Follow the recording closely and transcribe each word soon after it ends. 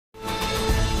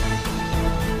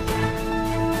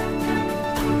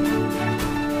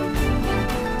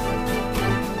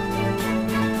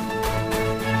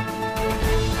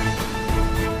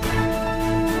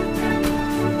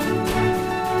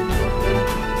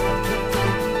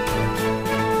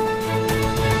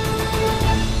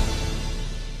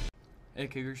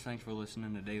Cougars, thanks for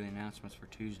listening to Daily Announcements for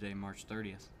Tuesday, March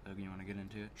 30th. Logan, you want to get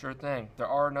into it? Sure thing. There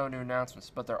are no new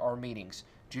announcements, but there are meetings.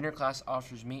 Junior class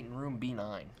officers meet in room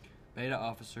B9. Beta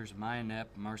officers Maya Knepp,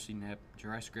 Marcy Knepp,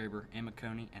 Jerice Graber, Emma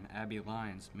Coney, and Abby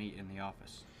Lyons meet in the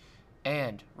office.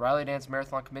 And Riley Dance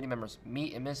Marathon Committee members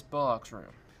meet in Miss Bullock's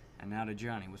room. And now to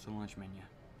Johnny with the lunch menu.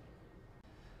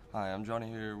 Hi, I'm Johnny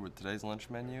here with today's lunch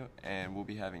menu, and we'll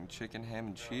be having chicken, ham,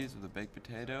 and cheese with a baked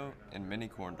potato and mini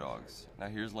corn dogs. Now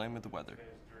here's Lane with the weather.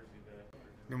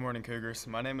 Good morning, Cougars.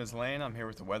 My name is Lane. I'm here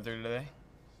with the weather today.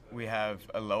 We have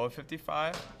a low of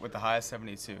 55 with a high of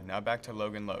 72. Now back to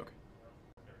Logan Logue.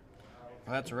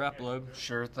 Well, that's a wrap, Logan.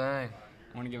 Sure thing.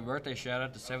 I want to give a birthday shout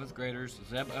out to 7th graders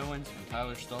Zeb Owens and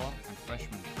Tyler Stahl and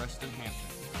freshman Preston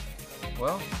Hampton.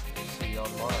 Well, see y'all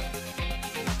tomorrow.